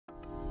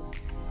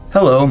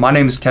Hello, my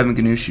name is Kevin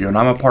Gannuscio and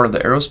I'm a part of the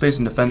Aerospace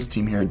and Defense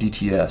team here at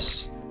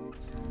DTS.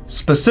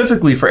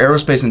 Specifically for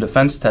aerospace and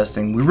defense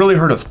testing, we really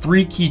heard of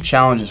three key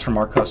challenges from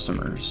our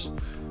customers.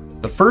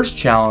 The first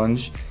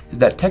challenge is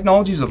that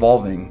technology is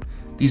evolving.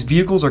 These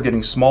vehicles are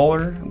getting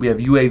smaller, we have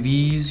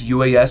UAVs,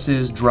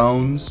 UASs,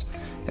 drones,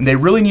 and they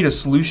really need a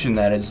solution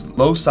that is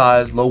low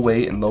size, low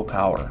weight, and low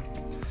power.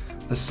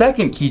 The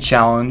second key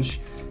challenge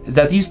is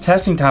that these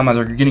testing timelines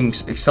are getting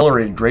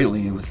accelerated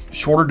greatly with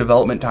shorter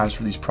development times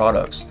for these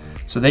products.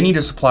 So they need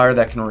a supplier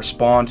that can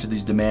respond to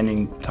these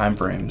demanding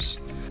timeframes.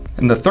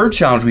 And the third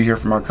challenge we hear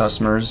from our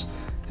customers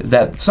is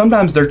that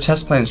sometimes their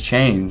test plans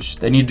change.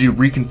 They need to do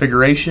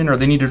reconfiguration or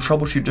they need to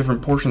troubleshoot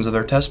different portions of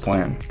their test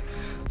plan.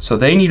 So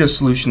they need a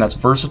solution that's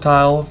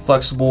versatile,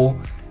 flexible,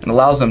 and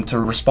allows them to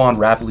respond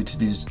rapidly to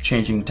these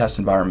changing test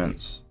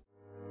environments.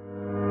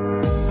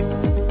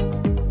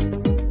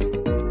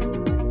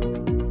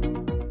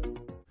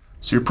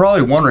 So you're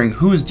probably wondering,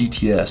 who is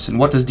DTS and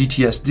what does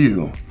DTS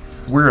do?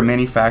 We're a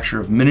manufacturer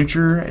of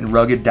miniature and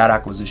rugged data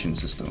acquisition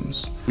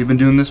systems. We've been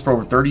doing this for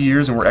over 30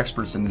 years and we're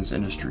experts in this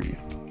industry.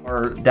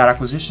 Our data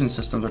acquisition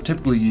systems are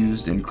typically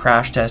used in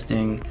crash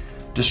testing,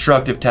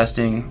 destructive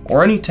testing,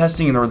 or any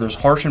testing where there's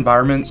harsh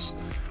environments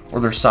or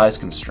there's size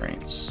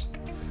constraints.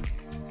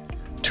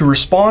 To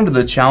respond to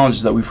the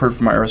challenges that we've heard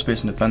from our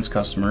aerospace and defense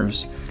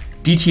customers,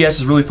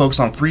 DTS is really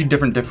focused on three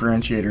different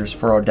differentiators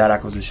for our data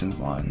acquisitions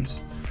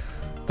lines.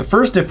 The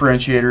first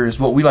differentiator is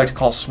what we like to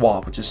call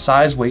SWAP, which is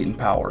size, weight, and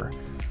power.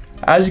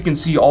 As you can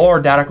see, all our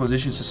data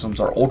acquisition systems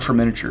are ultra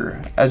miniature.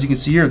 As you can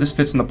see here, this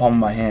fits in the palm of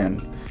my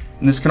hand.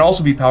 And this can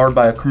also be powered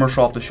by a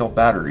commercial off-the-shelf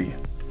battery.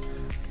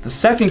 The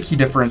second key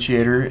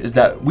differentiator is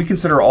that we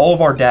consider all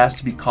of our DAS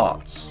to be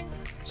COTS.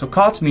 So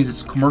COTS means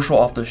it's commercial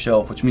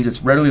off-the-shelf, which means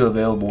it's readily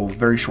available with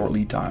very short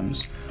lead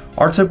times.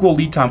 Our typical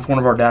lead time for one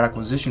of our data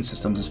acquisition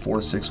systems is 4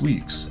 to 6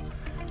 weeks.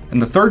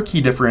 And the third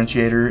key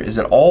differentiator is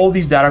that all of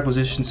these data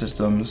acquisition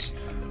systems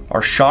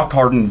are shock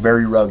hardened and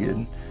very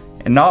rugged.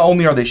 And not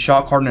only are they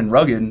shock hardened and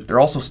rugged, they're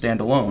also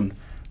standalone.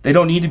 They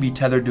don't need to be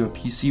tethered to a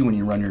PC when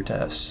you run your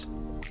tests.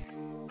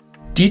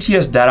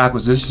 DTS data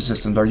acquisition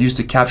systems are used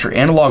to capture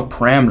analog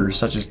parameters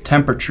such as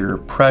temperature,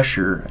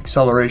 pressure,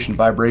 acceleration,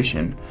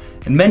 vibration,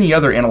 and many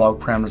other analog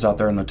parameters out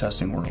there in the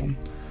testing world.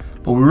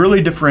 But we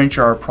really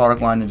differentiate our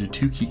product line into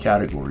two key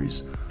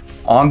categories: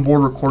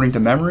 onboard recording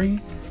to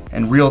memory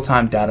and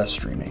real-time data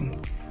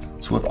streaming.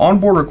 So with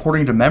onboard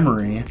recording to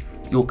memory,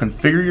 you'll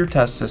configure your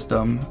test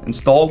system,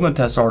 install it in the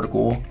test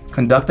article,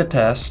 conduct the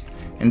test,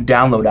 and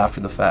download after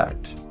the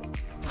fact.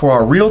 For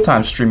our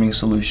real-time streaming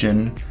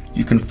solution,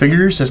 you configure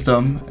your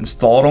system,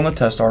 install it on the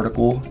test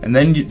article, and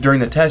then during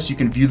the test you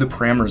can view the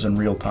parameters in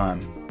real time.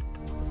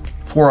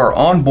 For our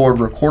onboard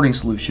recording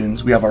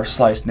solutions, we have our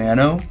SLICE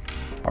Nano,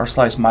 our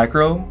SLICE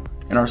Micro,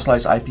 and our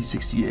SLICE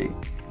IP68.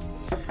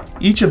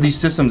 Each of these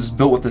systems is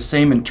built with the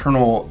same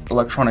internal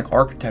electronic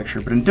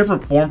architecture, but in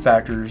different form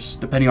factors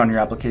depending on your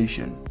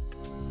application.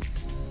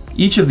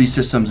 Each of these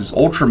systems is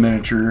ultra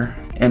miniature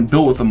and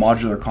built with a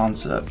modular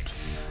concept.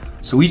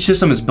 So each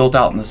system is built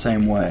out in the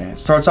same way. It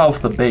starts out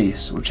with the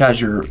base, which has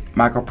your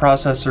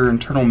microprocessor,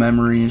 internal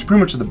memory, it's pretty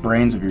much the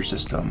brains of your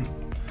system.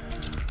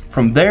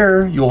 From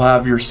there, you'll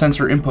have your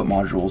sensor input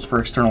modules for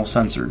external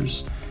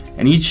sensors.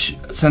 And each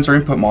sensor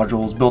input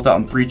module is built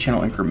out in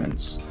 3-channel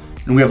increments.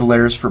 And we have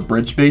layers for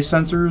bridge-based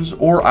sensors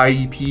or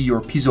IEP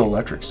or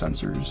piezoelectric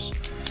sensors.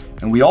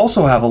 And we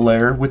also have a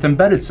layer with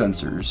embedded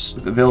sensors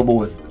available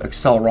with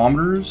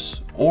accelerometers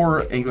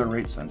or angular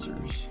rate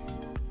sensors.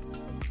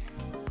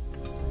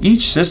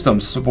 Each system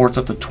supports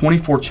up to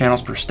 24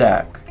 channels per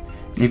stack.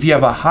 And if you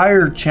have a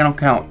higher channel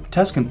count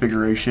test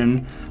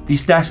configuration,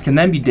 these stacks can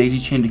then be daisy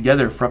chained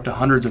together for up to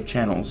hundreds of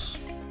channels.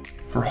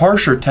 For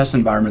harsher test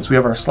environments, we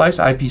have our SLICE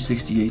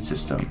IP68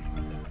 system.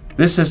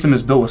 This system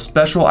is built with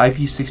special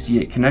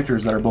IP68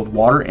 connectors that are both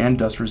water and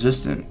dust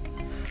resistant.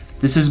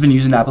 This has been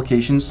used in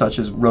applications such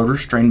as rotor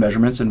strain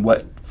measurements in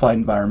wet flight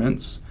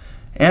environments,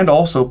 and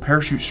also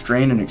parachute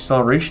strain and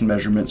acceleration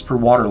measurements for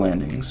water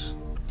landings.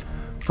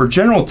 For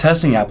general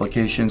testing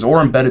applications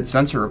or embedded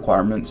sensor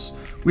requirements,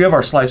 we have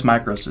our SLICE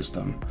Micro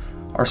system.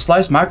 Our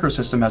SLICE Micro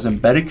system has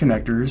embedded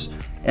connectors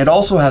and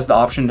also has the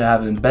option to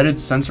have embedded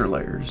sensor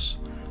layers.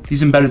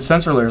 These embedded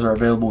sensor layers are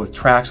available with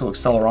triaxial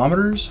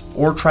accelerometers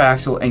or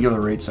triaxial angular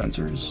rate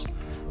sensors.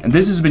 And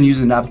this has been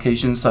used in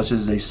applications such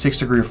as a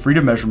 6-degree of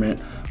freedom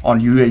measurement on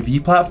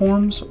UAV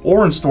platforms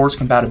or in stores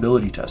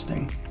compatibility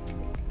testing.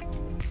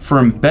 For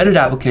embedded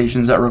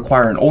applications that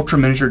require an ultra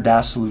miniature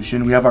DAS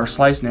solution, we have our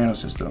SLICE Nano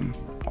system.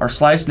 Our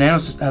SLICE Nano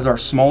system has our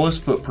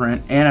smallest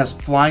footprint and has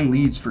flying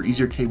leads for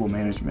easier cable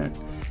management.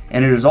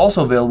 And it is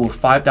also available with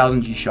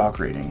 5000 G shock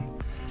rating.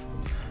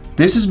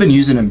 This has been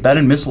used in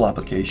embedded missile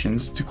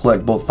applications to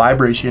collect both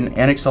vibration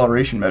and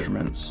acceleration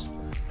measurements.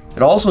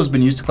 It also has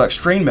been used to collect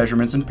strain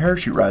measurements in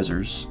parachute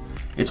risers.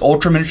 Its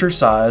ultra miniature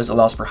size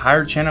allows for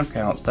higher channel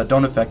counts that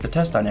don't affect the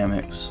test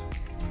dynamics.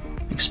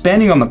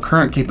 Expanding on the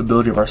current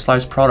capability of our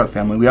SLICE product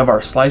family, we have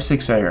our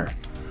SLICE6 AIR.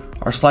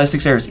 Our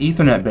SLICE6 AIR is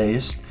Ethernet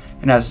based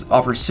and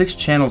offers 6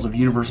 channels of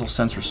universal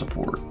sensor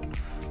support.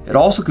 It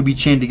also could be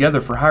chained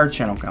together for higher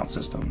channel count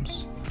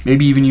systems.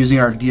 maybe even using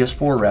our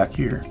DS4 rack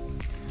here.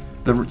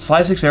 The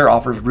SLICE6 AIR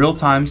offers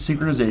real-time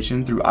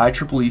synchronization through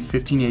IEEE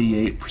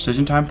 1588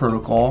 Precision Time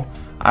Protocol,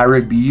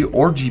 iRig-B,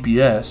 or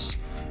GPS,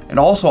 and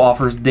also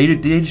offers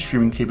data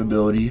streaming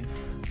capability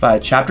via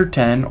Chapter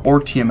 10 or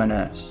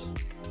TmNS.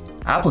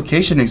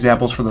 Application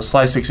examples for the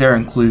SLICE6 AIR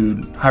include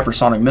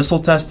hypersonic missile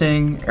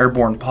testing,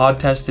 airborne pod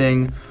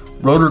testing,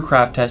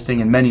 rotorcraft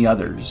testing, and many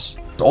others.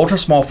 The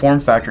ultra-small form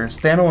factor and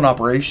standalone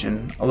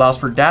operation allows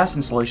for DAS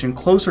installation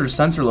closer to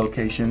sensor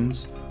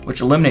locations,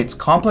 which eliminates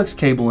complex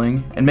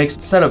cabling and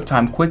makes setup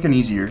time quick and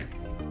easier.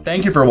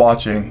 Thank you for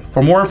watching.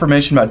 For more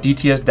information about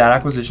DTS data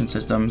acquisition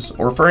systems,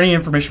 or for any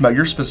information about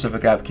your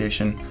specific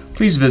application,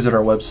 please visit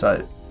our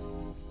website.